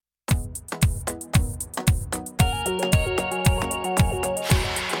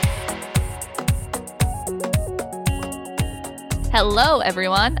Hello,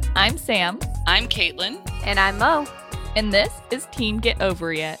 everyone. I'm Sam. I'm Caitlin. And I'm Mo. And this is Team Get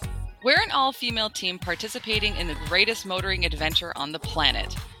Over It. We're an all-female team participating in the greatest motoring adventure on the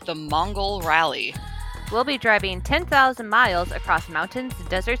planet, the Mongol Rally. We'll be driving 10,000 miles across mountains,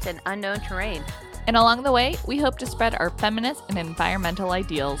 deserts, and unknown terrain. And along the way, we hope to spread our feminist and environmental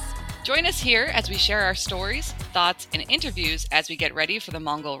ideals. Join us here as we share our stories, thoughts, and interviews as we get ready for the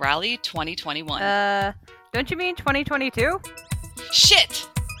Mongol Rally 2021. Don't you mean 2022? Shit!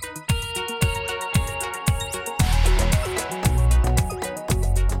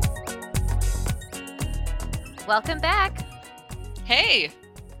 Welcome back. Hey!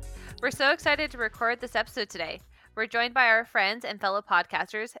 We're so excited to record this episode today. We're joined by our friends and fellow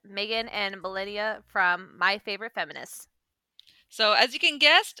podcasters, Megan and Melania from My Favorite Feminists. So, as you can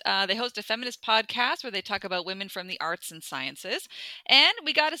guess, they host a feminist podcast where they talk about women from the arts and sciences. And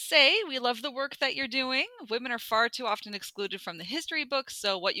we gotta say, we love the work that you're doing. Women are far too often excluded from the history books.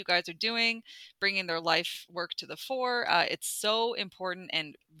 So what you guys are doing, bringing their life work to the fore, it's so important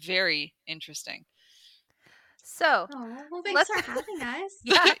and very interesting. So, thanks for having us.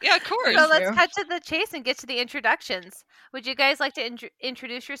 Yeah, of course. So let's cut to the chase and get to the introductions. Would you guys like to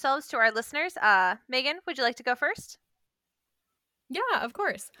introduce yourselves to our listeners? Megan, would you like to go first? Yeah, of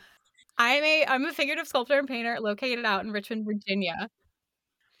course. I'm a figurative sculptor and painter located out in Richmond, Virginia.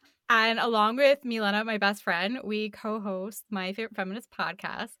 And along with Milena, my best friend, we co-host My Favorite Feminist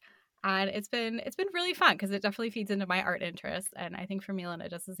podcast. And it's been really fun because it definitely feeds into my art interest. And I think for Milena,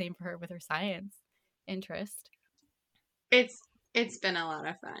 it does the same for her with her science interest. It's been a lot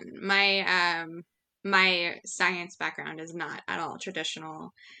of fun. My science background is not at all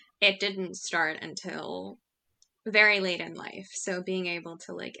traditional. It didn't start until very late in life. So being able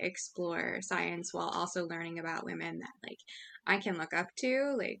to explore science while also learning about women that I can look up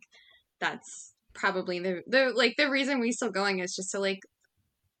to, that's probably the reason we still going is just to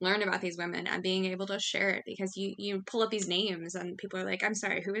learn about these women and being able to share it, because you pull up these names and people are like, I'm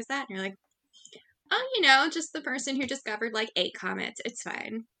sorry, who is that? And you're like, oh, just the person who discovered 8 comets. It's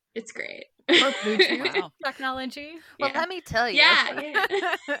fine. It's great. Or Bluetooth Wow. technology. Well, let me tell you. Yeah.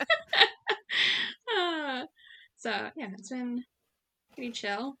 So yeah, it's been pretty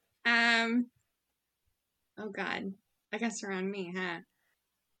chill. Oh God, I guess we're on me, huh?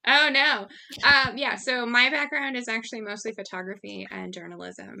 Oh no. Yeah. So my background is actually mostly photography and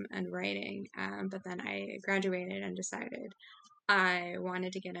journalism and writing. But then I graduated and decided I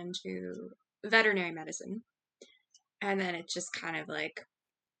wanted to get into veterinary medicine, and then it just kind of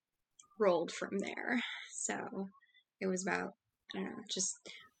rolled from there. So it was about, I don't know, just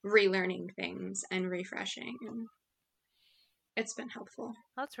relearning things and refreshing, and it's been helpful.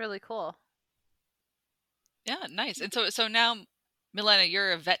 That's really cool. Yeah, nice. And so now, Milena,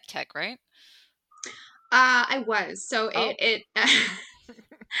 you're a vet tech, right? I was. So it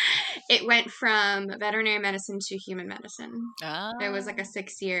it went from veterinary medicine to human medicine. It was a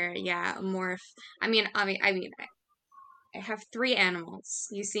 6-year, morph. I have 3 animals.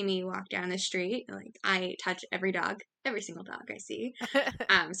 You see me walk down the street, I touch every single dog I see.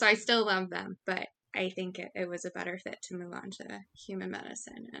 So I still love them, but I think it was a better fit to move on to human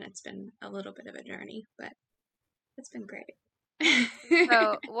medicine, and it's been a little bit of a journey, but it's been great.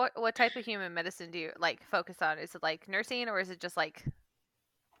 So what type of human medicine do you focus on? Is it nursing, or is it just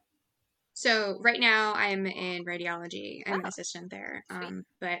So right now I'm in radiology. I'm an assistant there,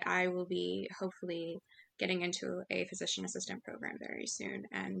 but I will be hopefully getting into a physician assistant program very soon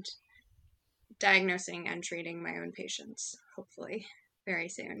and diagnosing and treating my own patients, hopefully very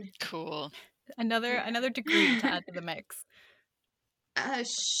soon. Cool. Another degree to add to the mix.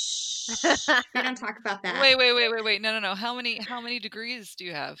 We don't talk about that. Wait. No. How many degrees do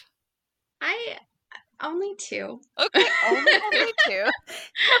you have? I only 2. Okay. only 2? No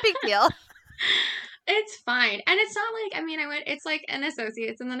big deal. It's fine. And it's not it's an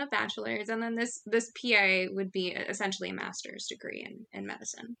associate's and then a bachelor's, and then this PA would be essentially a master's degree in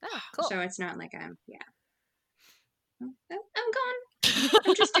medicine. Oh, cool. So it's not I'm gone.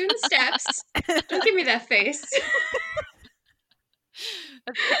 I'm just doing the steps. Don't give me that face.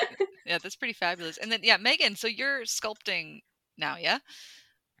 Yeah, that's pretty fabulous. And then, Megan, so you're sculpting now, yeah?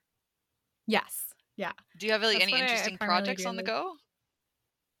 Yes. Yeah. Do you have any interesting projects on the go?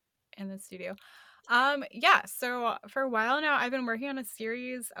 In the studio. Yeah, so for a while now I've been working on a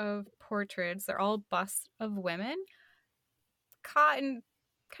series of portraits. They're all busts of women caught in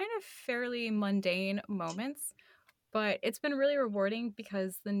kind of fairly mundane moments, but it's been really rewarding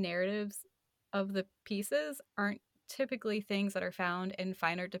because the narratives of the pieces aren't typically things that are found in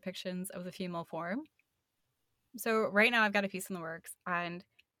finer depictions of the female form. So right now I've got a piece in the works, and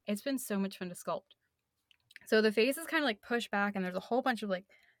it's been so much fun to sculpt. So the face is kind of like pushed back, and there's a whole bunch of like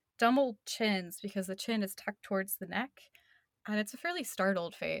double chins because the chin is tucked towards the neck. And it's a fairly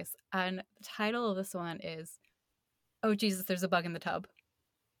startled face. And the title of this one is, "Oh Jesus, there's a bug in the tub."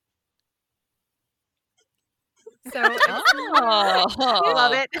 So Oh,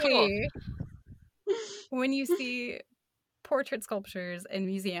 Love it. cool. when you see portrait sculptures in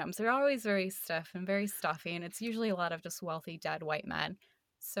museums, they're always very stiff and very stuffy, and it's usually a lot of just wealthy dead white men.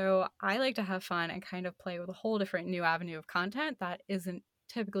 So I like to have fun and kind of play with a whole different new avenue of content that isn't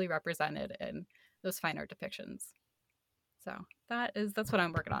typically represented in those fine art depictions. So that's what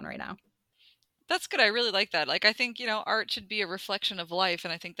I'm working on right now. That's good. I really like that. Like, I think, art should be a reflection of life,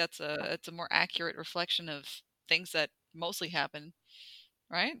 and I think it's a more accurate reflection of things that mostly happen,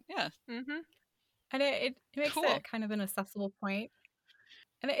 right? Yeah. Mm-hmm. And it makes Cool. it kind of an accessible point.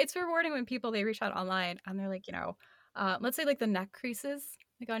 And it's rewarding when people, they reach out online and they're like, let's say like the neck creases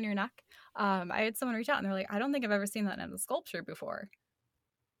like on your neck. I had someone reach out and they're like, I don't think I've ever seen that in a sculpture before.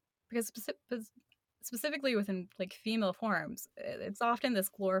 Because specifically within like female forms, it's often this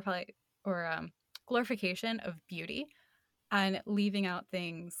glorification of beauty and leaving out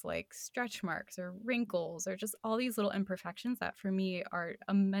things like stretch marks or wrinkles or just all these little imperfections that for me are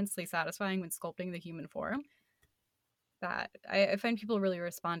immensely satisfying when sculpting the human form. That I find people really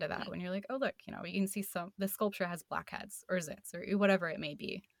respond to that when you're like, oh look, you can see the sculpture has blackheads or zits or whatever it may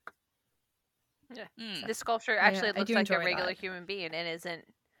be. Yeah. Mm. This sculpture actually I looks do like a enjoy regular that. human being and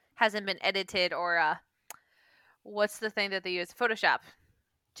hasn't been edited or what's the thing that they use? Photoshop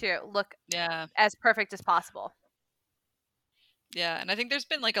to look Yeah. as perfect as possible. Yeah. And I think there's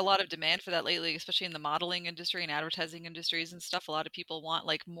been like a lot of demand for that lately, especially in the modeling industry and advertising industries and stuff. A lot of people want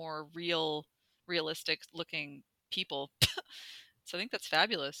like more realistic looking people. So I think that's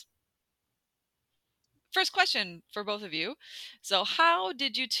fabulous. First question for both of you. So how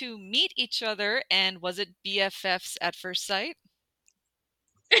did you two meet each other, and was it BFFs at first sight?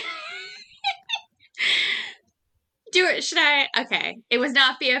 Should I? Okay. It was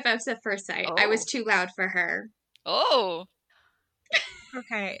not BFFs at first sight. I was Oh. too loud for her. Oh.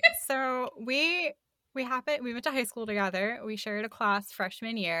 Okay, so we went to high school together. We shared a class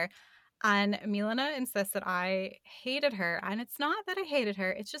freshman year, and Milena insists that I hated her. And it's not that I hated her,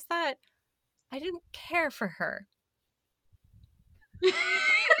 it's just that I didn't care for her.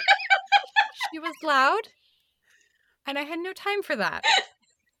 She was loud, and I had no time for that.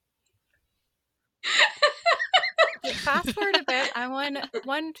 But fast forward a bit, I won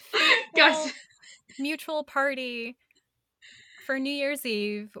one Guys. fateful mutual party for New Year's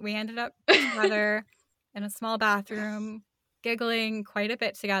Eve. We ended up together in a small bathroom, giggling quite a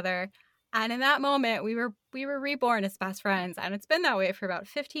bit together. And in that moment, we were reborn as best friends, and it's been that way for about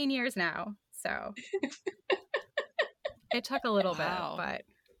 15 years now. So it took a little Wow. bit,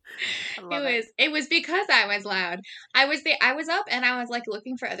 but It was because I was loud. I was up and I was like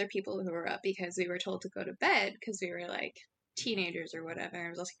looking for other people who were up because we were told to go to bed because we were like teenagers or whatever. It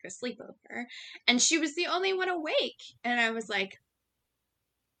was also like a sleepover, and she was the only one awake. And I was like,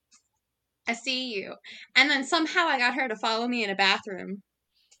 I see you. And then somehow I got her to follow me in a bathroom,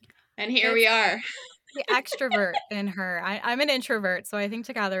 and here we are. the extrovert in her. I'm an introvert, so I think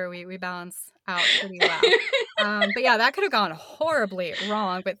together we balance out pretty well. But yeah, that could have gone horribly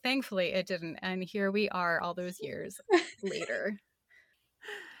wrong, but thankfully it didn't. And here we are all those years later.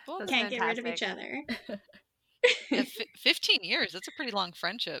 Well, That's Can't get rid of fantastic. each other. yeah, 15 years. That's a pretty long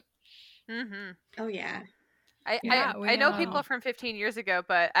friendship. Mm-hmm. Oh yeah. I we know people from 15 years ago,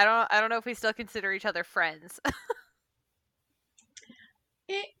 but I don't know if we still consider each other friends.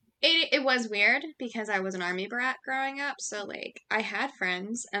 It was weird because I was an army brat growing up, so like I had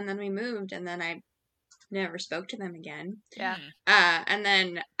friends, and then we moved, and then I never spoke to them again. Yeah. Mm. And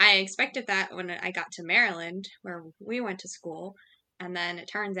then I expected that when I got to Maryland, where we went to school, and then it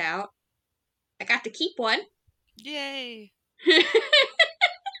turns out I got to keep one. Yay.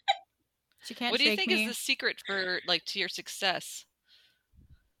 She can't What do you shake think me. is the secret for like to your success?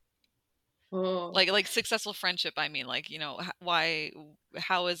 Oh. Like successful friendship, I mean, like,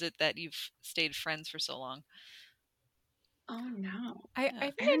 how is it that you've stayed friends for so long? Oh no. I Yeah.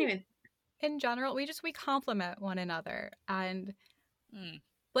 I think don't even. in general we complement one another, and Mm.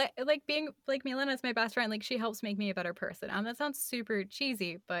 like being like Milena is my best friend. Like she helps make me a better person, and that sounds super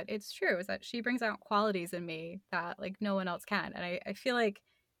cheesy, but it's true. Is that she brings out qualities in me that like no one else can, and I feel like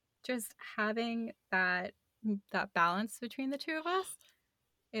just having that balance between the two of us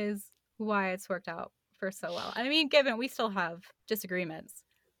is why it's worked out for so well. I mean, given we still have disagreements,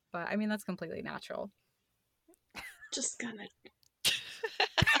 but I mean that's completely natural. Just gonna.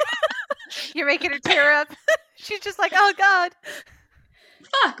 You're making her tear up. She's just like, oh God.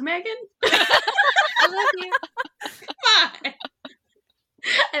 Fuck, Megan. I love you. Come on.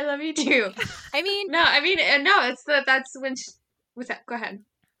 I love you too. I mean, No, that's when what's that? Go ahead.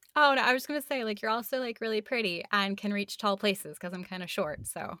 oh no, I was gonna say like you're also like really pretty and can reach tall places because I'm kind of short,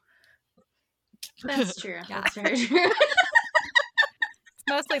 so That's true. Yeah. That's very true. it's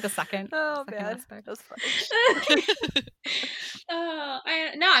mostly the second. Oh second man, aspect. that's funny.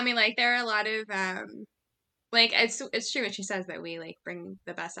 I mean, like there are a lot of like it's true what she says that we like bring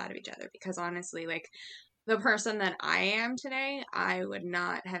the best out of each other because honestly, like the person that I am today, I would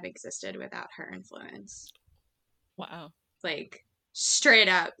not have existed without her influence. Wow. Like straight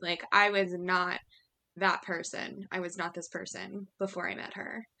up, like I was not that person. I was not this person before I met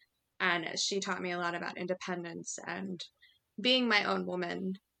her. And she taught me a lot about independence and being my own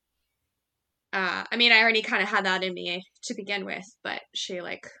woman. I mean, I already kind of had that in me to begin with, but she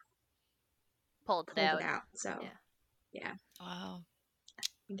like Pulled pulled it it out. out. So, yeah, Wow.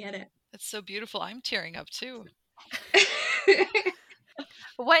 I get it. That's so beautiful. I'm tearing up too.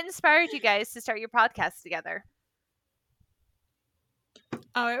 What inspired you guys to start your podcast together?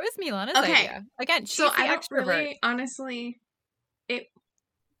 Oh, it was Milana's Okay. idea. Again, she's So the I don't extrovert. really, honestly, it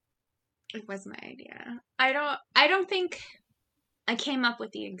was my idea. I don't think I came up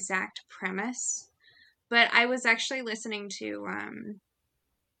with the exact premise, but I was actually listening to,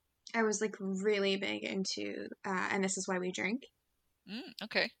 I was like really big into, and This Is Why We Drink,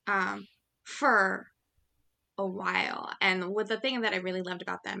 Okay. for a while. And the thing that I really loved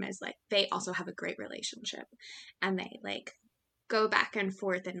about them is like, they also have a great relationship and they like go back and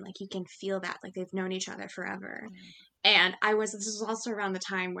forth and like, you can feel that like they've known each other forever. And this was also around the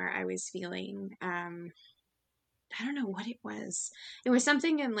time where I was feeling, I don't know what it was. It was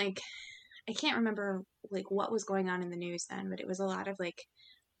something in like, I can't remember like what was going on in the news then, but it was a lot of like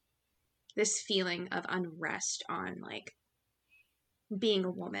this feeling of unrest on like being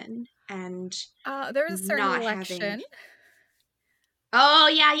a woman and There was a certain not election. having. Oh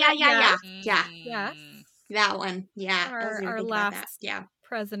yeah. Yes. That one. Yeah. I was Our, gonna our think about that. last Yeah.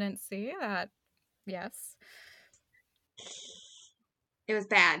 presidency. That yes. It was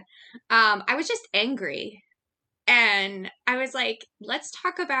bad. I was just angry. And I was like, let's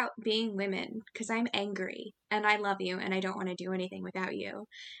talk about being women because I'm angry and I love you and I don't want to do anything without you.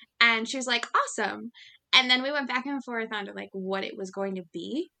 And she was like, awesome. And then we went back and forth onto like what it was going to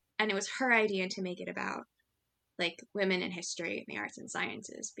be. And it was her idea to make it about like women in history and the arts and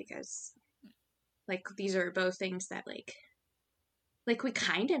sciences because like these are both things that like we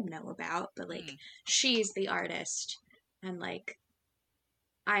kind of know about, but like she's the artist and like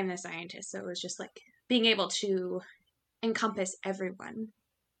I'm the scientist. So it was just like being able to encompass everyone,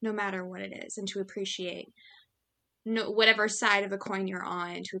 no matter what it is, and to appreciate whatever side of the coin you're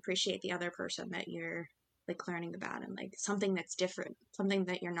on, to appreciate the other person that you're like learning about and like something that's different, something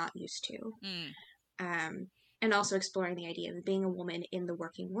that you're not used to. And also exploring the idea of being a woman in the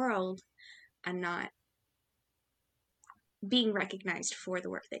working world and not being recognized for the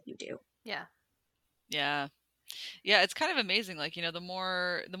work that you do. Yeah. Yeah, it's kind of amazing. Like, the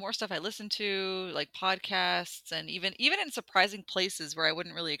more stuff I listen to, like podcasts and even in surprising places where I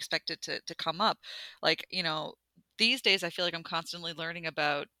wouldn't really expect it to come up. Like, these days I feel like I'm constantly learning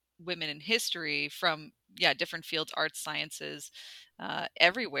about women in history from different fields, arts, sciences,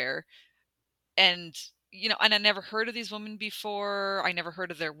 everywhere. And and I never heard of these women before. I never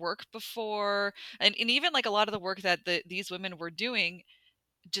heard of their work before. And even like a lot of the work that these women were doing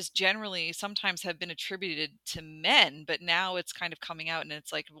just generally sometimes have been attributed to men, but now it's kind of coming out and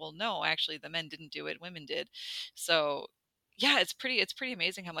it's like, well, no, actually the men didn't do it, women did. So yeah, it's pretty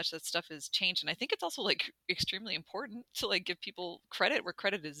amazing how much that stuff has changed. And I think it's also like extremely important to like give people credit where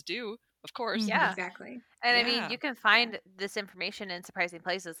credit is due, of course. Yeah. Exactly. And I Yeah. mean, you can find this information in surprising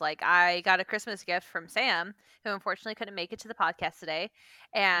places. Like I got a Christmas gift from Sam, who unfortunately couldn't make it to the podcast today.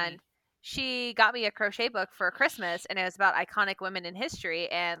 And she got me a crochet book for Christmas, and it was about iconic women in history.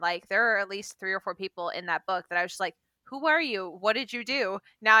 And like, there are at least 3 or 4 people in that book that I was just like, who are you? What did you do?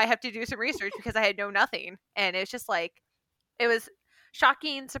 Now I have to do some research because I had known nothing. And it's just like, it was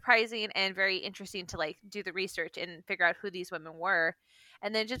shocking, surprising, and very interesting to like do the research and figure out who these women were.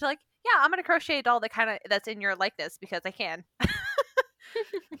 And then just like, yeah, I'm going to crochet a doll that's in your likeness because I can.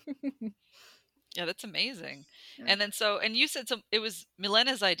 Yeah, that's amazing. Yeah. And then and you said it was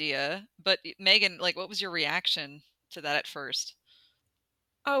Milena's idea, but Megan, like, what was your reaction to that at first?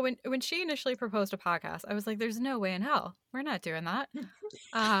 Oh, when she initially proposed a podcast, I was like, "There's no way in hell we're not doing that."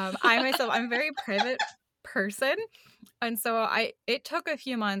 I'm a very private person, and so it took a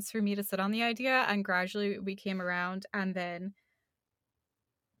few months for me to sit on the idea, and gradually we came around, and then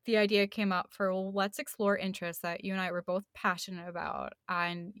the idea came up for, well, let's explore interests that you and I were both passionate about,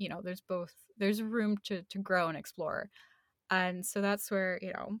 and there's there's room to grow and explore. And so that's where,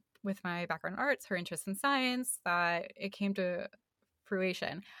 with my background in arts, her interest in science, that it came to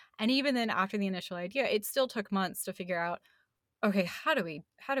fruition. And even then, after the initial idea, it still took months to figure out, okay, how do we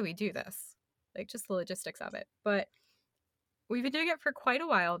do this? Like, just the logistics of it. But we've been doing it for quite a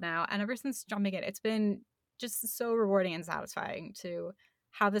while now, and ever since jumping in, it's been just so rewarding and satisfying to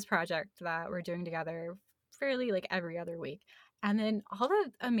have this project that we're doing together fairly like every other week. And then all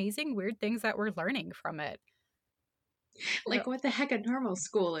the amazing weird things that we're learning from it. Like what the heck a normal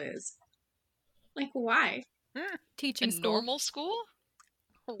school is. Like why? Teaching A school. normal school?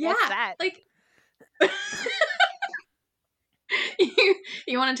 What's Yeah, that? like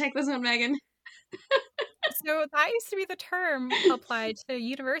you want to take this one, Megan? So that used to be the term applied to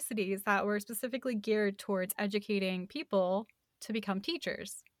universities that were specifically geared towards educating people to become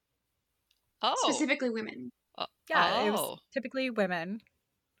teachers. Oh. Specifically women. Yeah, it was typically women.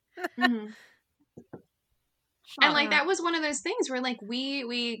 Mm-hmm. And like that was one of those things where like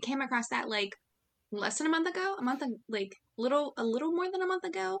we came across that like less than a month ago, like a little more than a month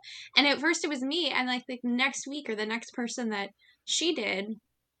ago. And at first it was me, and like the next week or the next person that she did,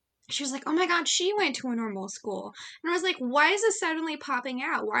 she was like, oh my God, she went to a normal school. And I was like, why is this suddenly popping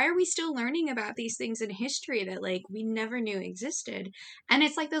out? Why are we still learning about these things in history that like we never knew existed? And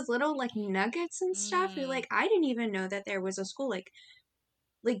it's like those little like nuggets and stuff. You're like, I didn't even know that there was a school like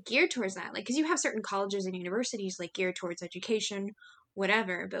geared towards that. Like, because you have certain colleges and universities like geared towards education,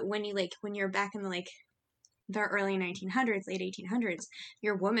 whatever. But when you're back in the early 1900s, late 1800s,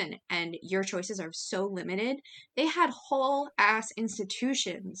 you're a woman and your choices are so limited. They had whole ass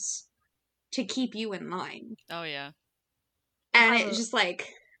institutions to keep you in line. Oh, yeah. And it's just like...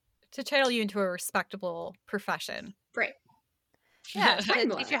 to channel you into a respectable profession. Right. Yeah,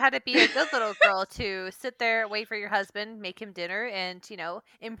 to teach you how to be a good little girl, to sit there, wait for your husband, make him dinner, and,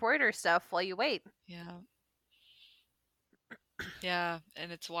 embroider stuff while you wait. Yeah. Yeah,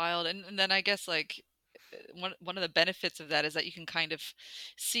 and it's wild. And then I guess, like, one of the benefits of that is that you can kind of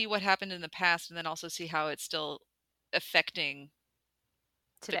see what happened in the past and then also see how it's still affecting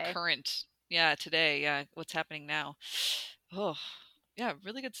today. The current, today, what's happening now. Oh, yeah,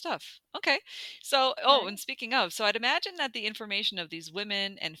 really good stuff. Okay. So, and speaking of, so I'd imagine that the information of these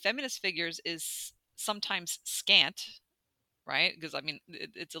women and feminist figures is sometimes scant, right? Because, I mean,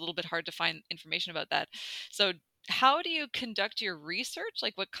 it's a little bit hard to find information about that. So how do you conduct your research?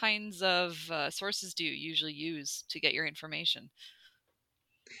 Like, what kinds of sources do you usually use to get your information?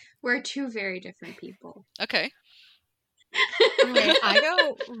 We're two very different people. Okay. Okay, I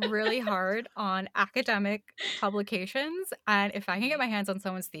go really hard on academic publications, and if I can get my hands on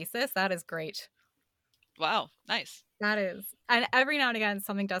someone's thesis, that is great. Wow, nice. That is. And every now and again,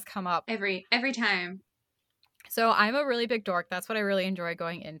 something does come up. Every time. So I'm a really big dork. That's what I really enjoy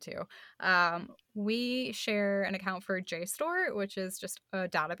going into. We share an account for JSTOR, which is just a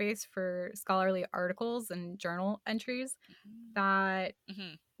database for scholarly articles and journal entries that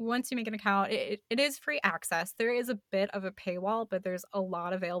once you make an account, it is free access. There is a bit of a paywall, but there's a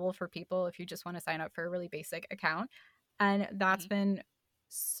lot available for people if you just want to sign up for a really basic account. And that's been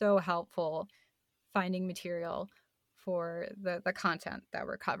so helpful finding material for the content that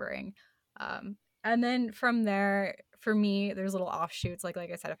we're covering. And then from there, for me, there's little offshoots. Like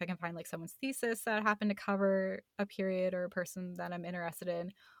I said, if I can find like someone's thesis that happened to cover a period or a person that I'm interested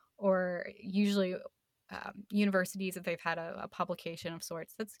in, or usually universities, if they've had a publication of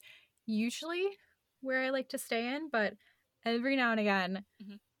sorts, that's usually where I like to stay in. But every now and again,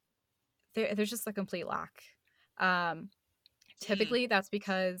 there's just a complete lack. Typically, that's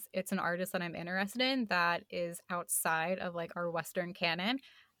because it's an artist that I'm interested in that is outside of like our Western canon.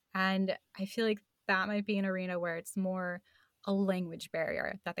 And I feel like that might be an arena where it's more a language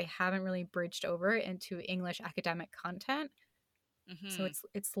barrier that they haven't really bridged over into English academic content. So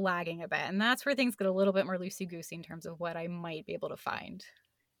it's lagging a bit. And that's where things get a little bit more loosey-goosey in terms of what I might be able to find.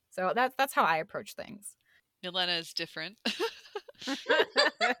 So that's how I approach things. Yelena is different.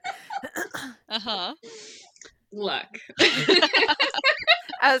 Look.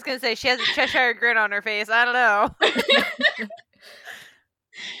 I was going to say, she has a Cheshire grin on her face. I don't know.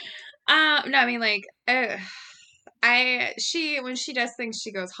 No, I mean, like, when she does things,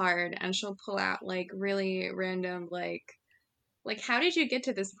 she goes hard, and she'll pull out, like, really random, like, how did you get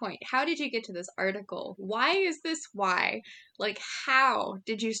to this point? How did you get to this article? Why is this why? Like, how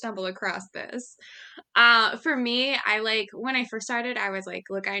did you stumble across this? For me, when I first started, I was like,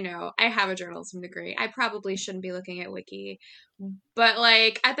 look, I know I have a journalism degree. I probably shouldn't be looking at Wiki. But,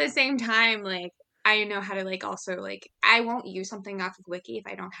 like, at the same time, like, I know how to, like, also, like, I won't use something off of Wiki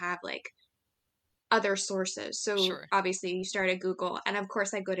if I don't have, like, other sources. So Sure. obviously you start at Google, and of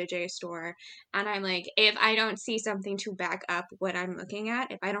course I go to JSTOR, and I'm like, if I don't see something to back up what I'm looking at,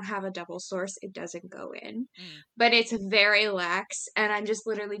 if I don't have a double source, it doesn't go in. But it's very lax, and I'm just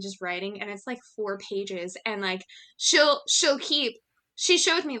literally just writing, and it's like 4 pages, and like she'll keep. She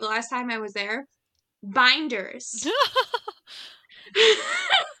showed me the last time I was there binders.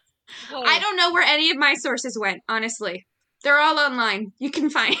 I don't know where any of my sources went, honestly. They're all online. You can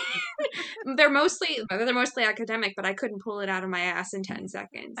find. They're mostly academic, but I couldn't pull it out of my ass in 10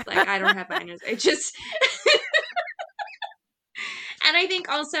 seconds. Like, I don't have binders. It just. And I think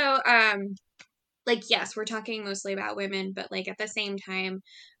also, like, yes, we're talking mostly about women, but like at the same time,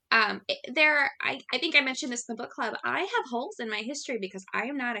 I think I mentioned this in the book club. I have holes in my history because I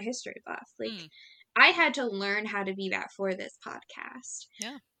am not a history buff. Like, I had to learn how to be that for this podcast.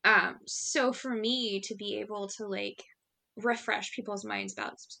 Yeah. So for me to be able to like refresh people's minds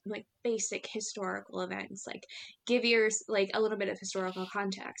about like basic historical events, like give yours like a little bit of historical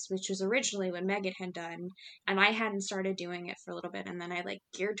context, which was originally what Megan had done, and I hadn't started doing it for a little bit, and then I like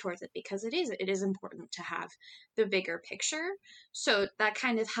geared towards it because it is important to have the bigger picture. So that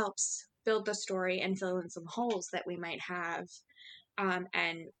kind of helps build the story and fill in some holes that we might have,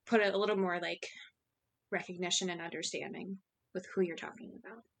 and put a little more like recognition and understanding with who you're talking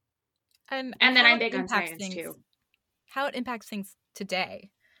about. And then how I'm it big on impacts science things- too. How it impacts things today.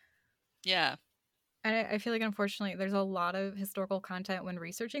 Yeah. And I feel like, unfortunately, there's a lot of historical content when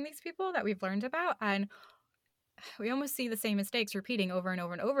researching these people that we've learned about, and we almost see the same mistakes repeating over and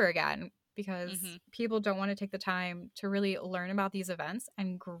over and over again because people don't want to take the time to really learn about these events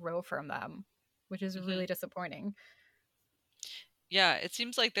and grow from them, which is really disappointing. Yeah, it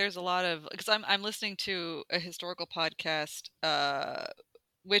seems like there's a lot of, because I'm listening to a historical podcast,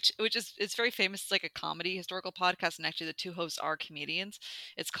 which is, it's very famous. It's like a comedy historical podcast, and actually the 2 hosts are comedians.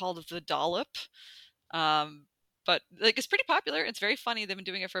 It's called The Dollop. But like it's pretty popular. It's very funny. They've been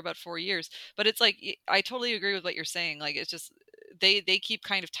doing it for about 4 years. But it's like, I totally agree with what you're saying. Like, it's just they keep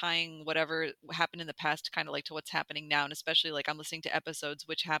kind of tying whatever happened in the past kind of like to what's happening now, and especially like I'm listening to episodes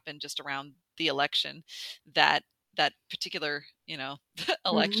which happened just around the election, that particular,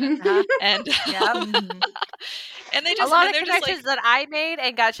 election. And and they just, a lot and of they're just connections like, that I made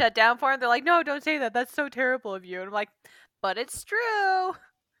and got shut down for, and they're like, no, don't say that, that's so terrible of you. And I'm like, but it's true,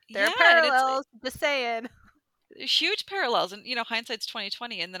 there are yeah, and it's parallels, just saying. huge parallels, and hindsight's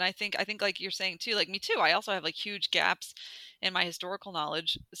 2020. And then I think like you're saying too, like me too, I also have like huge gaps in my historical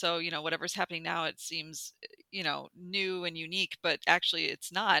knowledge. So whatever's happening now, it seems new and unique, but actually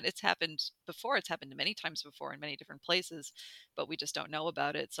it's not. It's happened before. It's happened many times before in many different places, but we just don't know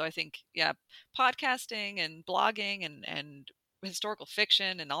about it. So I think, yeah, podcasting and blogging and historical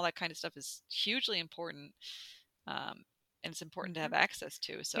fiction and all that kind of stuff is hugely important, and it's important to have access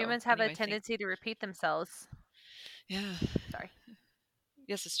to. So Humans have anyway, a tendency to repeat themselves. yeah. Sorry.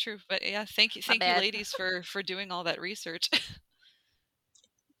 Yes, it's true. But yeah, thank you, bad. ladies, for doing all that research.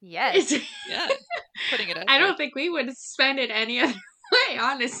 Yes. Yeah, putting it out I there. don't think we would spend it any other way,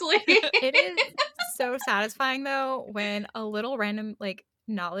 honestly. It is so satisfying though when a little random like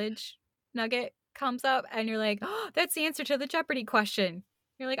knowledge nugget comes up and you're like, oh, that's the answer to the Jeopardy question.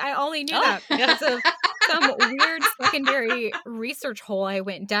 You're like, I only knew that because of some weird secondary research hole I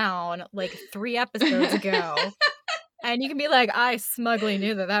went down like 3 episodes ago. And you can be like, I smugly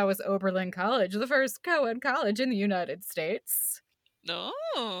knew that was Oberlin College, the first co-ed college in the United States. No.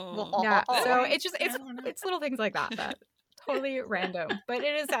 Yeah, so it's little things like that totally random, but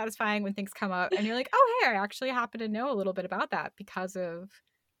it is satisfying when things come up and you're like, oh hey, I actually happen to know a little bit about that because of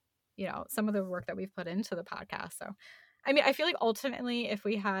some of the work that we've put into the podcast. So I mean, I feel like ultimately if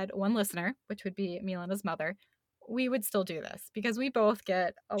we had one listener, which would be Milena's mother, we would still do this because we both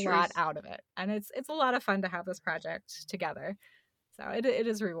get a lot out of it, and it's a lot of fun to have this project together. So it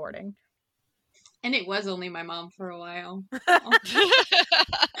is rewarding. And it was only my mom for a while.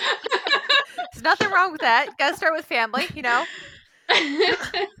 There's nothing wrong with that. Gotta start with family, Yeah.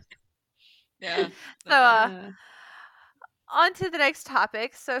 So on to the next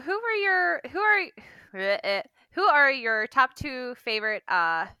topic. So who are your top 2 favorite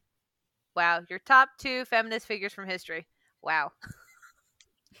your top 2 feminist figures from history? Wow.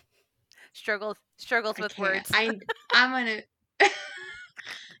 Struggles with words. I'm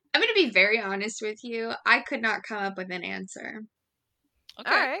gonna be very honest with you. I could not come up with an answer. Okay.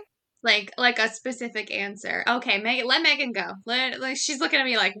 All right. Like a specific answer. Okay, Megan, let Megan go. She's looking at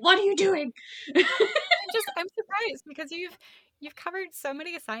me like, what are you doing? I'm surprised because you've covered so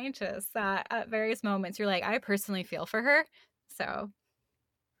many scientists that at various moments you're like, I personally feel for her. So.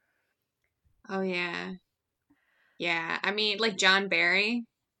 Oh yeah. Yeah. I mean, like John Barry.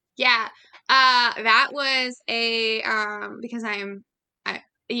 Yeah. That was a because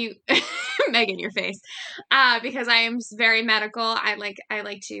you Megan, your face. Because I am very medical. I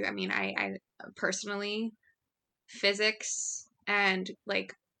like to. I mean, I personally, physics and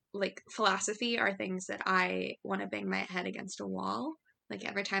like philosophy are things that I want to bang my head against a wall. Like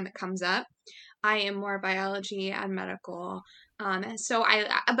every time it comes up, I am more biology and medical. So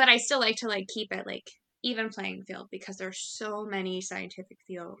but I still like to like keep it like even playing field because there's so many scientific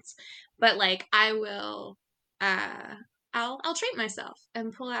fields. But like I will, I'll treat myself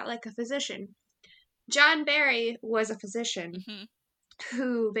and pull out like a physician. John Barry was a physician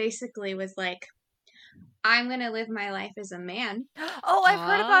who basically was like, I'm going to live my life as a man. Oh, I've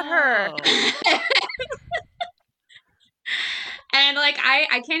heard about her. And like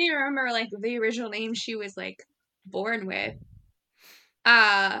I can't even remember like the original name she was like born with.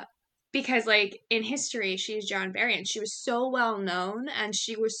 Because like in history she's John Barry and she was so well known and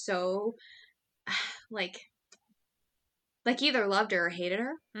she was so like either loved her or hated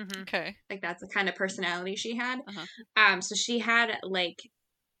her. Mm-hmm. Okay. Like that's the kind of personality she had. So she had like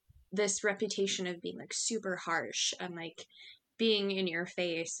this reputation of being like super harsh and like being in your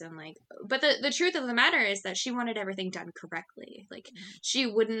face and like, but the truth of the matter is that she wanted everything done correctly. Like she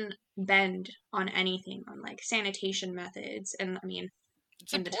wouldn't bend on anything on like sanitation methods. And I mean,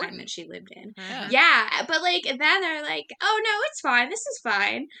 It's in the important. time that she lived in. Yeah. Yeah. But like, then they're like, oh no, it's fine. This is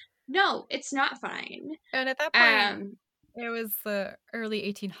fine. No, it's not fine. And at that point, it was the early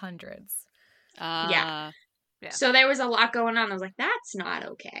 1800s. Yeah. So there was a lot going on. I was like, that's not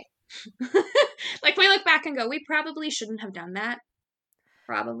okay. Like we look back and go, we probably shouldn't have done that.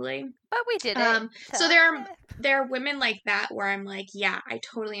 Probably. But we did it. So there are women like that where I'm like, yeah, I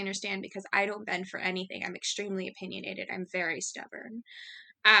totally understand because I don't bend for anything. I'm extremely opinionated. I'm very stubborn.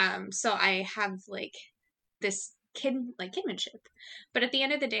 So I have like this kidmanship. But at the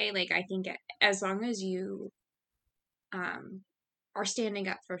end of the day, like I think as long as you are standing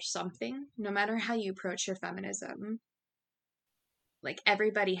up for something, no matter how you approach your feminism, like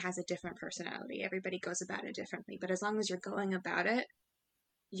everybody has a different personality. Everybody goes about it differently. But as long as you're going about it,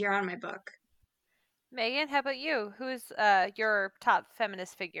 you're on my book. Megan, how about you? Who's your top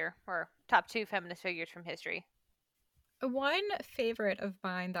feminist figure or top 2 feminist figures from history? One favorite of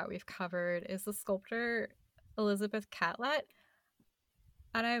mine that we've covered is the sculptor Elizabeth Catlett.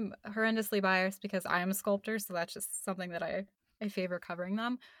 And I'm horrendously biased because I am a sculptor, so that's just something that I favor covering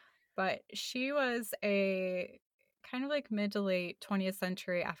them. But she was a kind of like mid to late 20th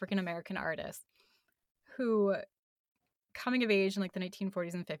century African-American artist who, coming of age in like the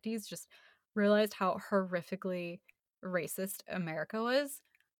 1940s and 50s, just realized how horrifically racist America was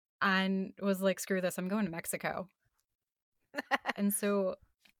and was like, screw this, I'm going to Mexico. And so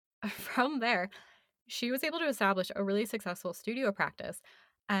from there, she was able to establish a really successful studio practice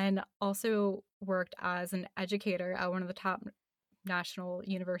and also worked as an educator at one of the top national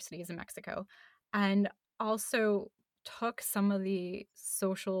universities in Mexico, and also took some of the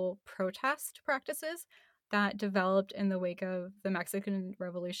social protest practices that developed in the wake of the Mexican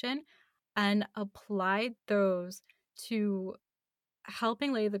Revolution and applied those to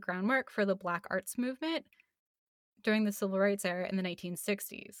helping lay the groundwork for the Black arts movement during the Civil Rights era in the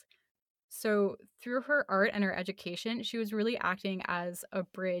 1960s. So through her art and her education, she was really acting as a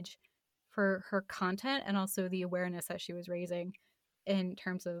bridge for her content and also the awareness that she was raising in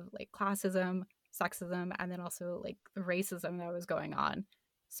terms of like classism, sexism, and then also like the racism that was going on.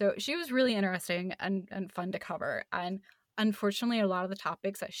 So she was really interesting and fun to cover. And unfortunately, a lot of the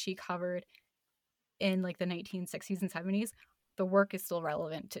topics that she covered in like the 1960s and 70s, the work is still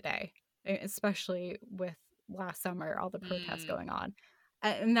relevant today, especially with last summer, all the protests going on.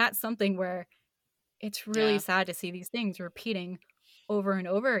 And that's something where it's really sad to see these things repeating over and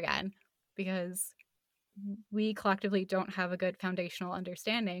over again because we collectively don't have a good foundational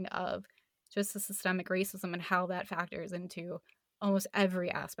understanding of just the systemic racism and how that factors into almost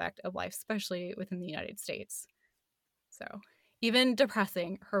every aspect of life, especially within the United States. So even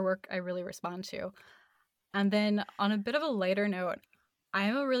depressing, her work I really respond to. And then on a bit of a lighter note, I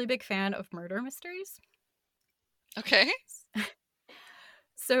am a really big fan of murder mysteries. Okay.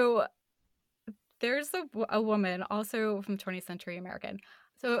 So there's a woman, also from 20th century American.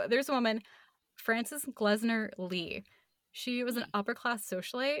 So there's a woman, Frances Glessner Lee. She was an upper class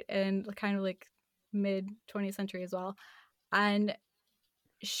socialite and kind of like mid 20th century as well. And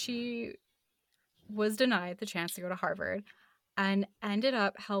she was denied the chance to go to Harvard and ended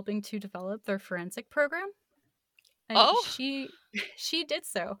up helping to develop their forensic program. And she did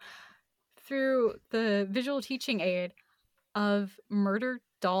so through the visual teaching aid of murder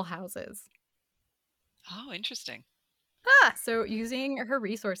doll houses. Oh, interesting. Ah, So using her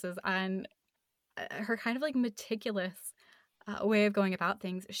resources and her kind of like meticulous way of going about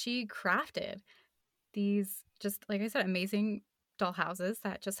things, she crafted these, just like I said, amazing doll houses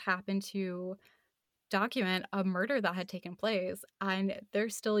that just happened to document a murder that had taken place, and they're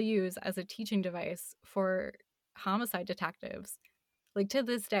still used as a teaching device for homicide detectives, like to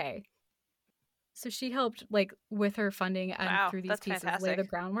this day. So she helped, like, with her funding and wow, through these that's pieces, lay the fantastic.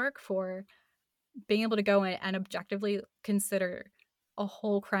 groundwork for being able to go in and objectively consider a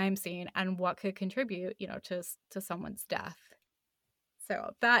whole crime scene and what could contribute, to someone's death.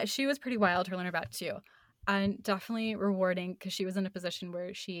 So that, she was pretty wild to learn about too, and definitely rewarding, because she was in a position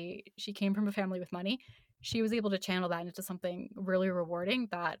where she came from a family with money. She was able to channel that into something really rewarding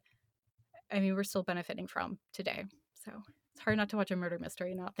that, I mean, we're still benefiting from today. So it's hard not to watch a murder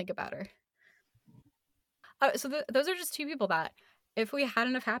mystery and not think about her. So those are just two people that, if we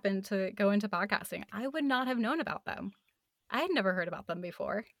hadn't have happened to go into podcasting, I would not have known about them. I had never heard about them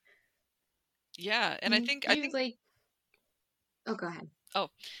before. Yeah, and I think like. Oh, go ahead. I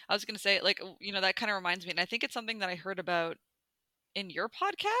was going to say, like, that kind of reminds me, and I think it's something that I heard about in your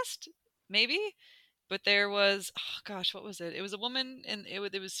podcast, maybe. But there was, oh gosh, what was it? It was a woman, and it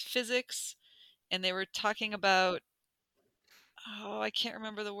was physics, and they were talking about, I can't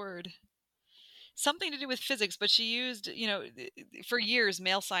remember the word. Something to do with physics, but she used, for years,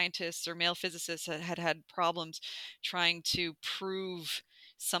 male scientists or male physicists had problems trying to prove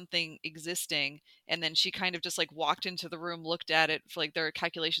something existing, and then she kind of just like walked into the room, looked at it for like their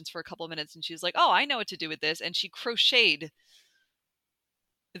calculations for a couple of minutes, and she was like, oh, I know what to do with this, and she crocheted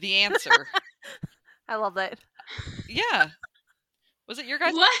the answer. I love that. Yeah. Was it your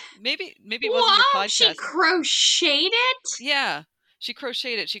guys? What? Maybe it wasn't your Wow, podcast. she crocheted it? Yeah. She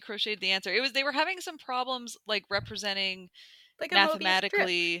crocheted it. She crocheted the answer. They were having some problems like representing Like a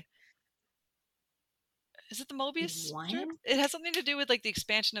mathematically. Is it the Mobius strip? What? It has something to do with like the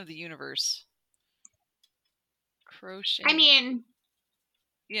expansion of the universe. Crochet. I mean,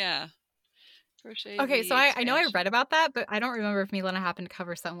 yeah. Crochet. Okay, so I know I read about that, but I don't remember if Milena happened to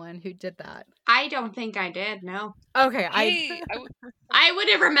cover someone who did that. I don't think I did. No. Okay, Hey, I would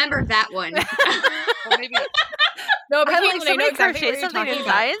have remembered that one. or maybe. No, but I like Caitlin, I know somebody exactly crochet what you're something talking in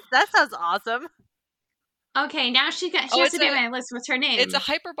about. science. That sounds awesome. Okay, now she has it's to be on my list. What's her name? It's a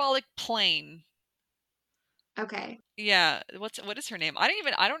hyperbolic plane. Okay. Yeah, what is her name? I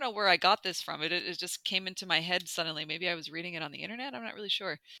don't know where I got this from. It just came into my head suddenly. Maybe I was reading it on the internet. I'm not really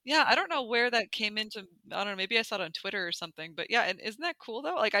sure. Yeah, I don't know where that came into. I don't know. Maybe I saw it on Twitter or something. But yeah, and isn't that cool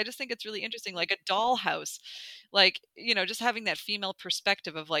though? Like I just think it's really interesting. Like a dollhouse, like just having that female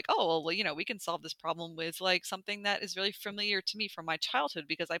perspective of like, oh well, we can solve this problem with like something that is really familiar to me from my childhood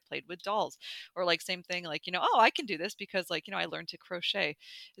because I played with dolls, or like same thing like oh I can do this because like I learned to crochet.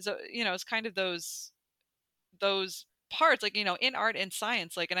 So it's kind of those parts like in art and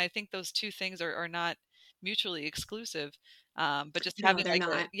science, like, and I think those two things are not mutually exclusive, but just having they're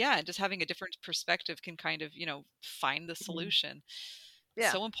like not. just having a different perspective can kind of find the solution.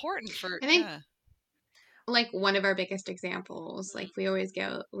 Yeah. So important for I think like one of our biggest examples, like we always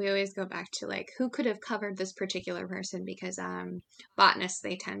go back to like who could have covered this particular person, because botanists,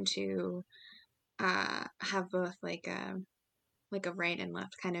 they tend to have both like a right and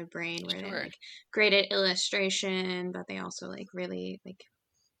left kind of brain, where they're like great at illustration, but they also like really like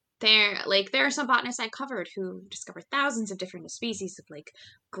there are some botanists I covered who discovered thousands of different species of like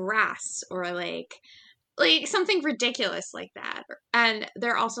grass, or like something ridiculous like that. And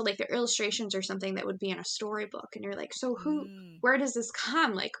they're also like their illustrations are something that would be in a storybook, and you're like, so where does this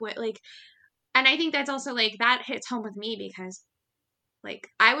come, like what, like, and I think that's also like that hits home with me because like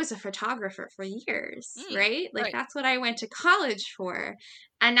I was a photographer for years, right? Like right. That's what I went to college for.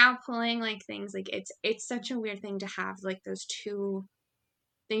 And now pulling like things, like it's such a weird thing to have like those two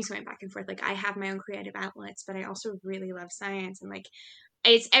things going back and forth. Like I have my own creative outlets, but I also really love science, and like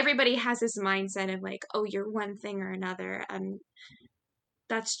it's everybody has this mindset of like, oh, you're one thing or another, and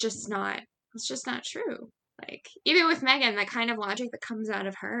that's just not true. Like even with Megan, that kind of logic that comes out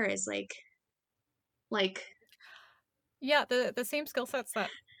of her is like yeah, the same skill sets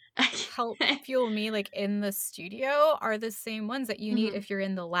that help fuel me like in the studio are the same ones that you need if you're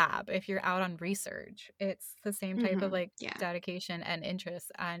in the lab, if you're out on research. It's the same type of like dedication and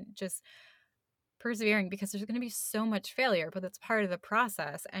interest and just persevering, because there's going to be so much failure, but that's part of the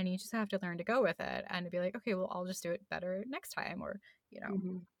process, and you just have to learn to go with it and to be like, okay, well, I'll just do it better next time, or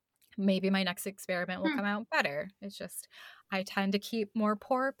maybe my next experiment will come out better. It's just I tend to keep more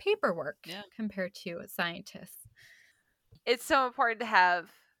poor paperwork compared to scientists. It's so important to have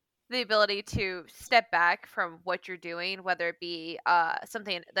the ability to step back from what you're doing, whether it be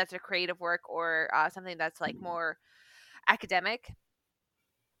something that's a creative work or something that's like more academic,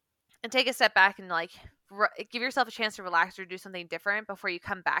 and take a step back and like give yourself a chance to relax or do something different before you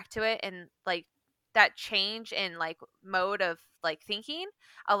come back to it. And like that change in like mode of like thinking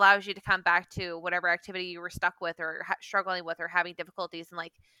allows you to come back to whatever activity you were stuck with or struggling with or having difficulties, and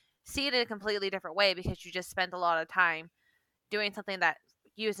like see it in a completely different way because you just spent a lot of time doing something that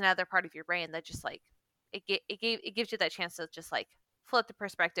use another part of your brain that just like it gives you that chance to just like flip the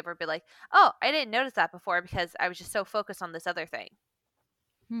perspective or be like, oh, I didn't notice that before because I was just so focused on this other thing.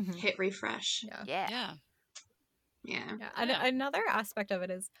 Mm-hmm. Hit refresh. Yeah. Yeah. And another aspect of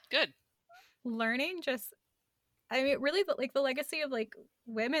it is good learning just, I mean, really like the legacy of like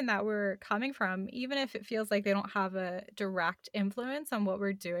women that we're coming from, even if it feels like they don't have a direct influence on what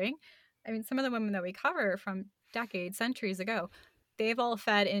we're doing. I mean, some of the women that we cover from decades, centuries ago, they've all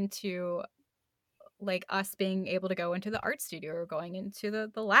fed into like us being able to go into the art studio or going into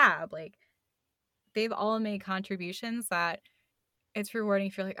the lab. Like they've all made contributions that it's rewarding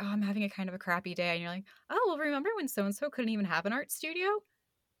if you're like, oh, I'm having a kind of a crappy day. And you're like, oh, well, remember when so-and-so couldn't even have an art studio?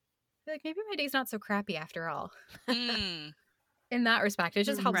 You're like, maybe my day's not so crappy after all. Mm. In that respect, it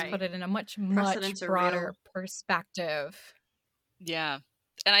just helps Right. put it in a much Precedents are broader real. perspective. Yeah.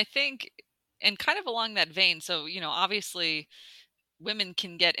 And I think, and kind of along that vein, so, you know, obviously women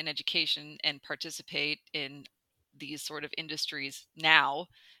can get an education and participate in these sort of industries now,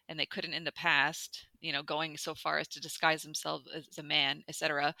 and they couldn't in the past, you know, going so far as to disguise themselves as a man,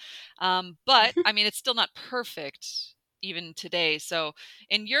 etc. But I mean, it's still not perfect even today. So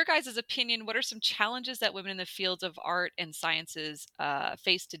in your guys' opinion, what are some challenges that women in the fields of art and sciences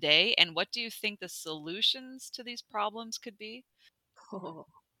face today? And what do you think the solutions to these problems could be? Oh,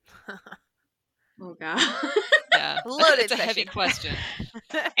 oh God. Yeah, Loaded it's a heavy session. question.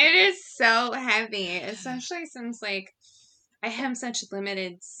 It is so heavy, especially since like I have such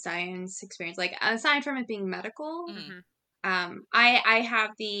limited science experience. Like aside from it being medical, Mm. I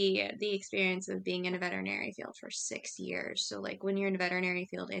have the experience of being in a veterinary field for 6 years. So like when you're in a veterinary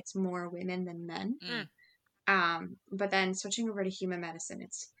field, it's more women than men. But then switching over to human medicine,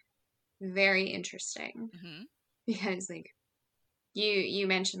 it's very interesting Mm-hmm. because like you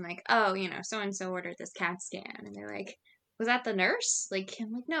mentioned like, oh, you know, so and so ordered this CAT scan, and they're like, was that the nurse? Like,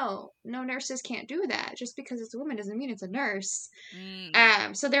 I'm like, no, nurses can't do that. Just because it's a woman doesn't mean it's a nurse.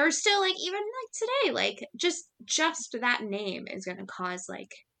 So there was still like, even like today, like just that name is gonna cause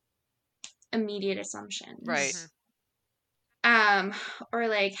like immediate assumptions. Right. Or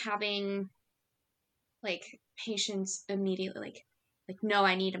like having like patients immediately like no,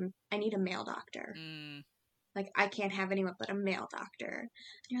 I need a male doctor. Like, I can't have anyone but a male doctor. And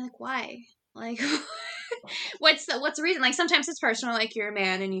you're like, why? Like, what's the reason? Like, sometimes it's personal, like, you're a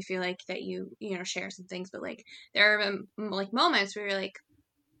man and you feel like that you know, share some things. But, like, there are, like, moments where you're like,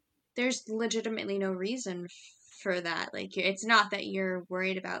 there's legitimately no reason for that. Like, it's not that you're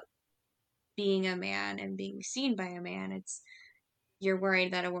worried about being a man and being seen by a man. It's you're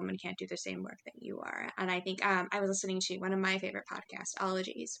worried that a woman can't do the same work that you are. And I think I was listening to one of my favorite podcasts,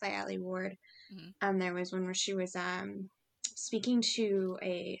 Ologies by Allie Ward. There was one where she was speaking to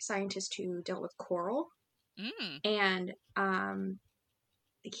a scientist who dealt with coral, and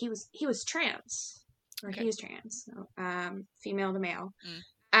like he was trans, or he was trans, so, female to male,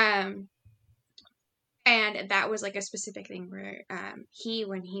 and that was like a specific thing where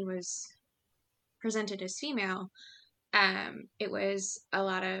when he was presented as female, it was a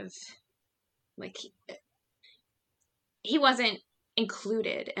lot of like he wasn't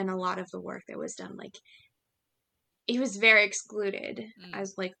included in a lot of the work that was done. Like, he was very excluded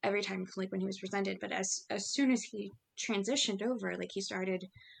as like every time like when he was presented. But as soon as he transitioned over, like he started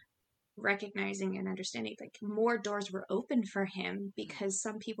recognizing and understanding like more doors were open for him because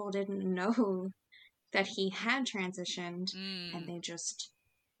some people didn't know that he had transitioned, and they just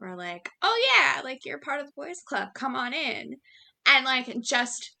were like, oh yeah, like you're part of the boys club, come on in. And like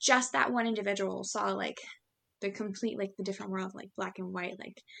just that one individual saw like the complete, like the different world, like black and white,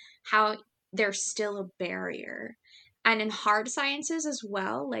 like how there's still a barrier. And in hard sciences as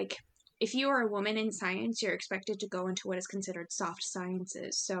well, like if you are a woman in science, you're expected to go into what is considered soft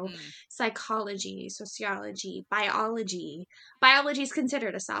sciences. So psychology, sociology, biology. Biology is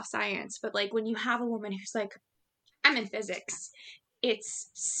considered a soft science, but like when you have a woman who's like, I'm in physics, it's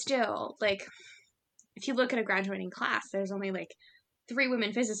still like, if you look at a graduating class, there's only like 3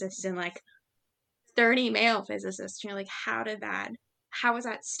 women physicists and like 30 male physicists. You're like, how is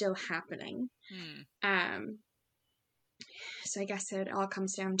that still happening? So I guess it all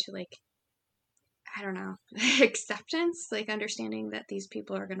comes down to like, I don't know, acceptance, like understanding that these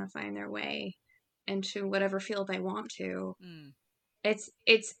people are going to find their way into whatever field they want to. It's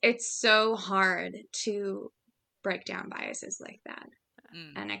so hard to break down biases like that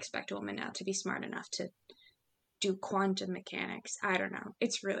Mm. and expect women now to be smart enough to do quantum mechanics. I don't know.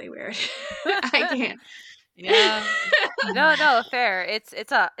 It's really weird. I can't. Yeah. No, fair. It's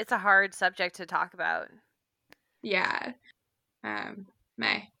a hard subject to talk about. Yeah.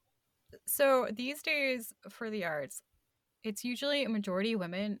 May. So these days for the arts, it's usually a majority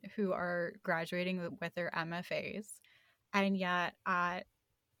women who are graduating with their MFAs, and yet at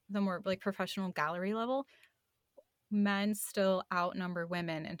the more like professional gallery level, men still outnumber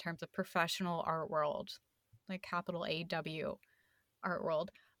women in terms of professional art world, like capital AW art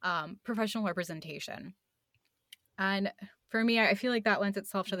world, professional representation. And for me, I feel like that lends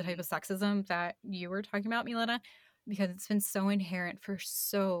itself to the type of sexism that you were talking about, Milena, because it's been so inherent for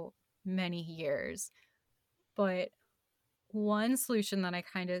so many years. But one solution that I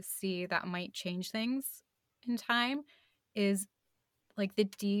kind of see that might change things in time is like the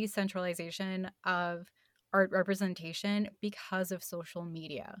decentralization of art representation because of social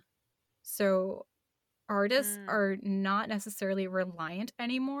media. So artists are not necessarily reliant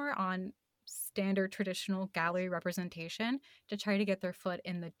anymore on standard traditional gallery representation to try to get their foot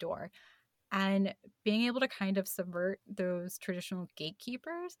in the door. And being able to kind of subvert those traditional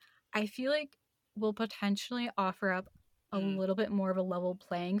gatekeepers, I feel like will potentially offer up a little bit more of a level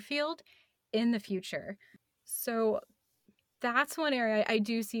playing field in the future. So that's one area I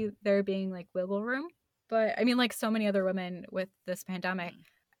do see there being like wiggle room. But I mean, like so many other women with this pandemic,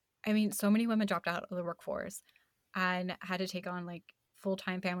 I mean, so many women dropped out of the workforce and had to take on like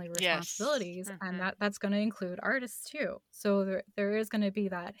full-time family responsibilities. Yes. And that's going to include artists too. So there is going to be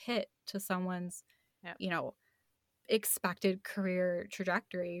that hit to someone's, you know, expected career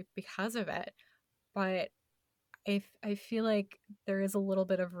trajectory because of it. But I feel like there is a little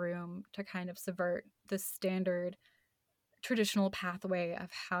bit of room to kind of subvert the standard traditional pathway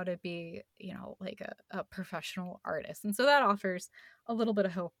of how to be, you know, like a professional artist. And so that offers a little bit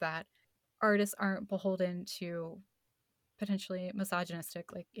of hope that artists aren't beholden to potentially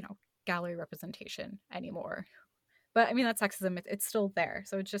misogynistic, like, you know, gallery representation anymore. But I mean, that sexism, it's still there.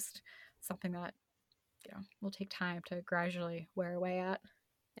 So it's just something that, you know, will take time to gradually wear away at.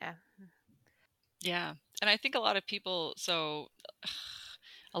 Yeah. Yeah. And I think a lot of people, so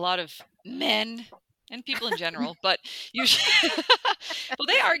a lot of men and people in general, but usually, well,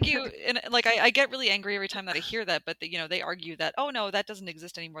 they argue, and like I get really angry every time that I hear that. But you know, they argue that, oh no, that doesn't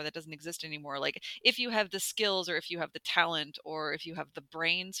exist anymore. That doesn't exist anymore. Like if you have the skills, or if you have the talent, or if you have the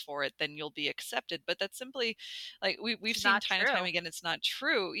brains for it, then you'll be accepted. But that's simply like we've seen not time and time true. again, it's not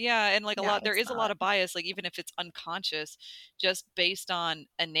true. Yeah, and like there is a lot of bias. Like even if it's unconscious, just based on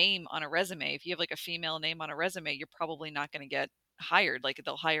a name on a resume. If you have like a female name on a resume, you're probably not going to get hired. Like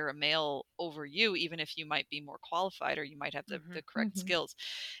they'll hire a male over you, even if you might be more qualified or you might have the correct skills.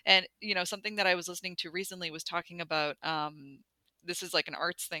 And you know, something that I was listening to recently was talking about this is like an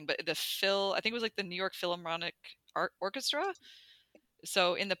arts thing, but I think it was like the New York Philharmonic Art Orchestra.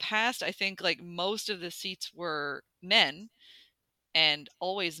 So in the past, I think like most of the seats were men, and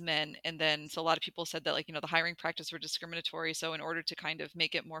always men. And then so a lot of people said that, like, you know, the hiring practice were discriminatory. So in order to kind of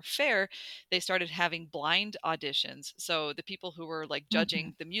make it more fair, they started having blind auditions. So the people who were like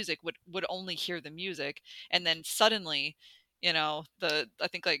judging the music would only hear the music, and then suddenly, you know, I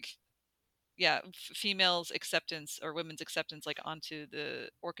think like females acceptance or women's acceptance like onto the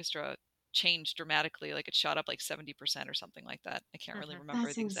orchestra changed dramatically. Like it shot up like 70% or something like that. I can't really remember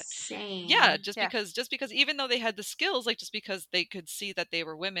That's the exact. insane. Yeah, just because even though they had the skills, like just because they could see that they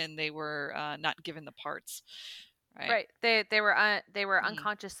were women, they were not given the parts. Right. They were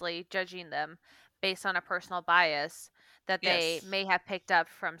unconsciously judging them based on a personal bias that they may have picked up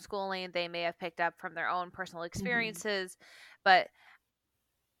from schooling, they may have picked up from their own personal experiences, but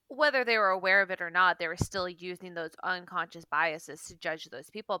whether they were aware of it or not, they were still using those unconscious biases to judge those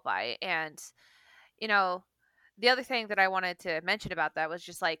people by. And, you know, the other thing that I wanted to mention about that was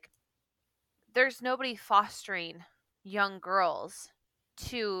just like, there's nobody fostering young girls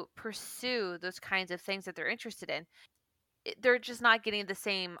to pursue those kinds of things that they're interested in. They're just not getting the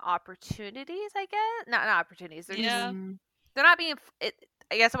same opportunities, I guess. Not opportunities. They're just, they're not being,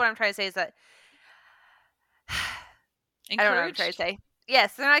 I guess what I'm trying to say is that, I don't know what I'm trying to say.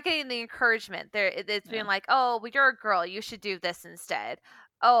 Yes, they're not getting the encouragement. It's being like, oh, well, you're a girl, you should do this instead.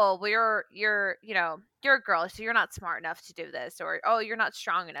 Oh, well, you're a girl, so you're not smart enough to do this, or oh, you're not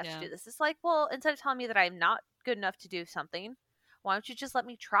strong enough to do this. It's like, well, instead of telling me that I'm not good enough to do something, why don't you just let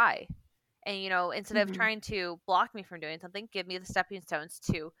me try? And, you know, instead of trying to block me from doing something, give me the stepping stones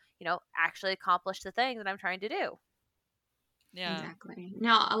to, you know, actually accomplish the thing that I'm trying to do. Yeah. Exactly.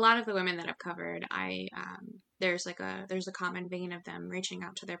 Now, a lot of the women that I've covered, there's a common vein of them reaching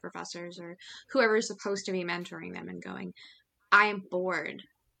out to their professors or whoever is supposed to be mentoring them and going, I am bored.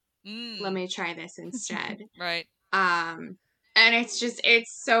 Let me try this instead. Right. And it's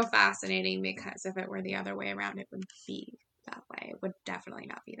so fascinating because if it were the other way around, it wouldn't be that way. It would definitely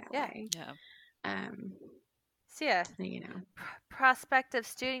not be that way. Yeah. So yeah, You know, prospective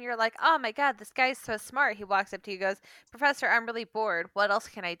student, you're like, oh my god, this guy's so smart. He walks up to you, goes, Professor, I'm really bored. What else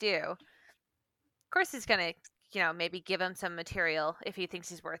can I do? Of course, he's gonna, maybe give him some material if he thinks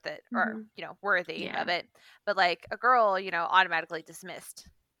he's worth it or worthy of it. But like a girl, automatically dismissed.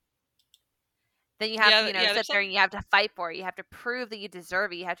 Then you have to, sit there and you have to fight for it. You have to prove that you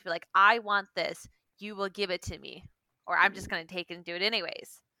deserve it. You have to be like, I want this. You will give it to me, or I'm just gonna take it and do it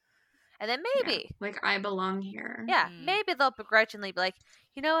anyways. And then maybe, like, I belong here. Yeah, maybe they'll begrudgingly be like,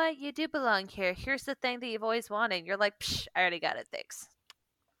 you know what, you do belong here. Here's the thing that you've always wanted. And you're like, psh, I already got it, thanks.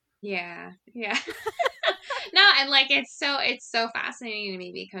 Yeah. No, and like it's so fascinating to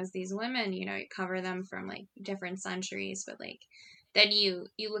me because these women, you cover them from like different centuries, but like then you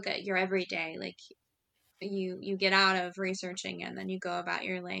look at your everyday, like you get out of researching and then you go about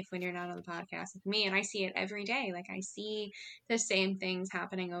your life when you're not on the podcast with me, and I see it every day. Like I see the same things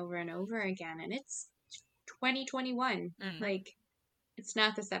happening over and over again, and it's 2021. Like it's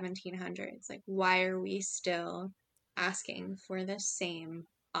not the 1700s. Like why are we still asking for the same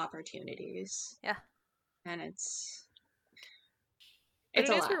opportunities? Yeah. And it's it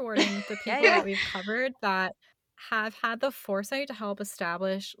is rewarding the people that we've covered that have had the foresight to help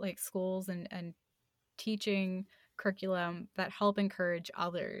establish like schools and teaching curriculum that help encourage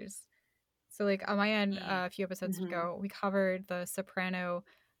others. So like on my end, a few episodes ago, we covered the soprano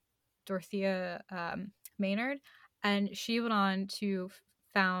Dorothea Maynard, and she went on to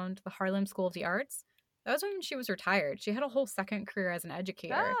found the Harlem School of the Arts. That was when she was retired. She had a whole second career as an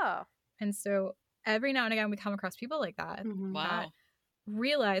educator. Oh. And so every now and again we come across people like that that Wow.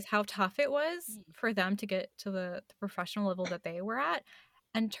 realize how tough it was for them to get to the professional level that they were at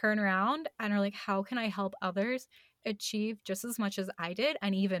and turn around and are like, how can I help others achieve just as much as I did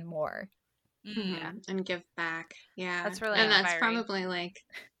and even more? And give back. Yeah. That's really and inspiring. That's probably like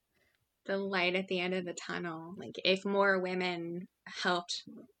the light at the end of the tunnel. Like if more women helped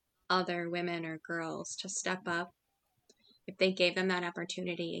other women or girls to step up, if they gave them that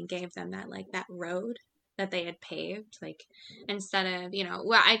opportunity and gave them that like that road that they had paved, like instead of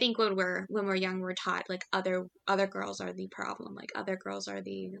well, I think when we're young we're taught like other girls are the problem, like other girls are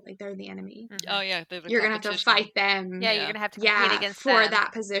they're the enemy. Oh yeah, you're gonna have to fight them. You're gonna have to compete against for them.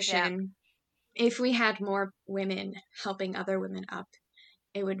 that position. If we had more women helping other women up,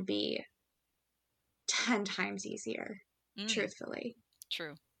 it would be 10 times easier. Truthfully.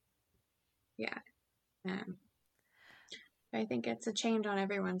 True. Yeah. I think it's a change on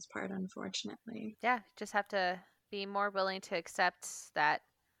everyone's part, unfortunately. Yeah, just have to be more willing to accept that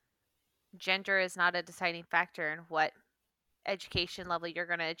gender is not a deciding factor in what education level you're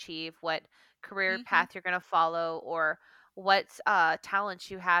going to achieve, what career path you're going to follow, or what talents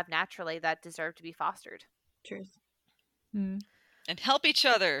you have naturally that deserve to be fostered. Truth. And help each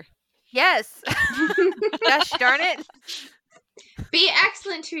other. Yes. Gosh darn it. Be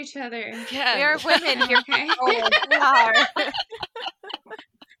excellent to each other. Yeah. We are women here. Okay. We are.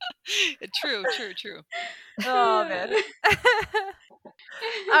 True. Oh, man.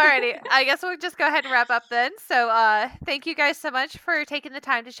 Alrighty. I guess we'll just go ahead and wrap up then. So thank you guys so much for taking the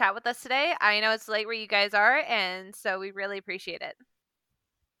time to chat with us today. I know it's late where you guys are, and so we really appreciate it.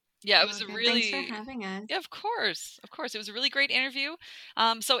 Yeah, it was a really... Thanks for having us. Yeah, of course. It was a really great interview.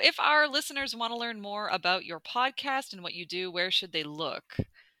 So if our listeners want to learn more about your podcast and what you do, where should they look?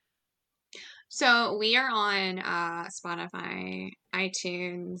 So we are on Spotify,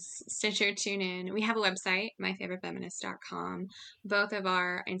 iTunes, Stitcher, TuneIn. We have a website, myfavoritefeminist.com. Both of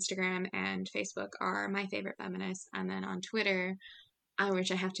our Instagram and Facebook are My Favorite Feminist. And then on Twitter,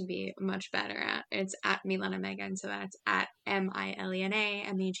 which I have to be much better at, it's at Milena Megan. So that's at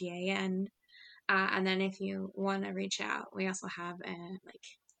MILENA MEGAN. And then if you want to reach out, we also have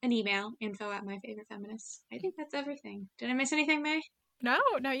an email, info@myfavoritefeminist. I think that's everything. Did I miss anything, May? No,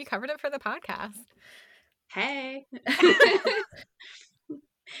 you covered it for the podcast. Hey.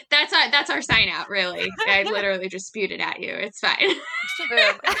 That's our sign out, really. I literally just spewed it at you. It's fine.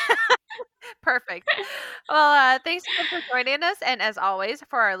 Perfect. Well, thanks for joining us. And as always,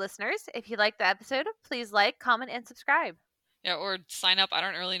 for our listeners, if you liked the episode, please like, comment, and subscribe. Yeah, or sign up. I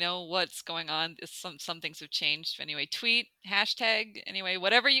don't really know what's going on. Some things have changed. Anyway, tweet, hashtag, anyway,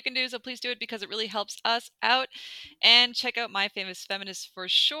 whatever you can do. So please do it because it really helps us out. And check out My Famous Feminists for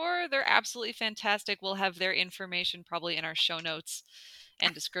sure. They're absolutely fantastic. We'll have their information probably in our show notes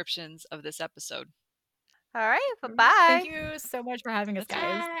and descriptions of this episode. All right, bye-bye. Thank you so much for having us,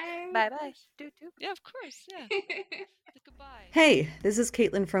 guys. Bye-bye. Yeah, of course. Yeah. Goodbye. Hey, this is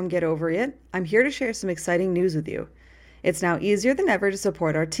Caitlin from Get Over It. I'm here to share some exciting news with you. It's now easier than ever to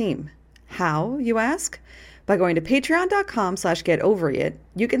support our team. How, you ask? By going to patreon.com/getoverit,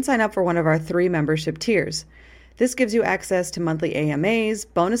 you can sign up for one of our 3 membership tiers. This gives you access to monthly AMAs,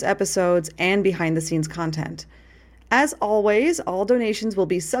 bonus episodes, and behind-the-scenes content. As always, all donations will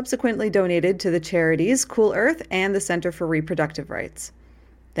be subsequently donated to the charities Cool Earth and the Center for Reproductive Rights.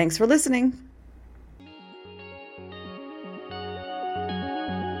 Thanks for listening.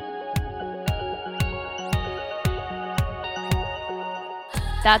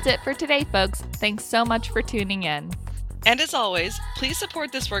 That's it for today, folks. Thanks so much for tuning in. And as always, please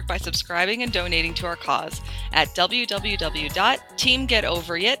support this work by subscribing and donating to our cause at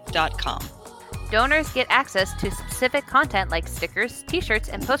www.teamgetoverit.com. Donors get access to specific content like stickers, t-shirts,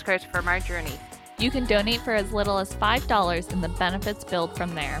 and postcards from our journey. You can donate for as little as $5 and the benefits build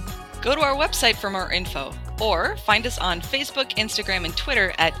from there. Go to our website for more info, or find us on Facebook, Instagram, and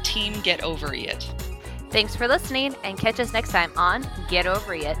Twitter at Team Get Over It. Thanks for listening, and catch us next time on Get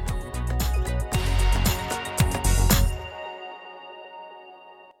Over It.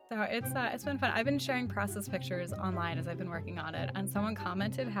 So it's been fun. I've been sharing process pictures online as I've been working on it, and someone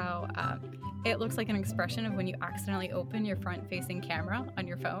commented how it looks like an expression of when you accidentally open your front-facing camera on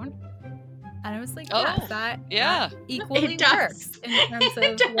your phone. And I was like, that equally works in terms of,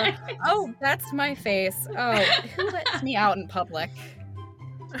 like, oh, that's my face. Oh, who lets me out in public?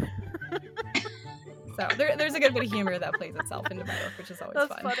 So there's a good bit of humor that plays itself into my work, which is always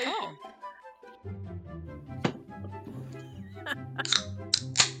fun. Funny.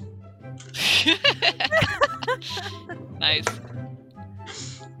 Nice.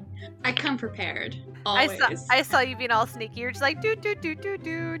 I come prepared. Always. I saw you being all sneaky. You're just like, do,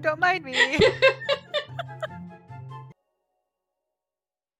 don't mind me.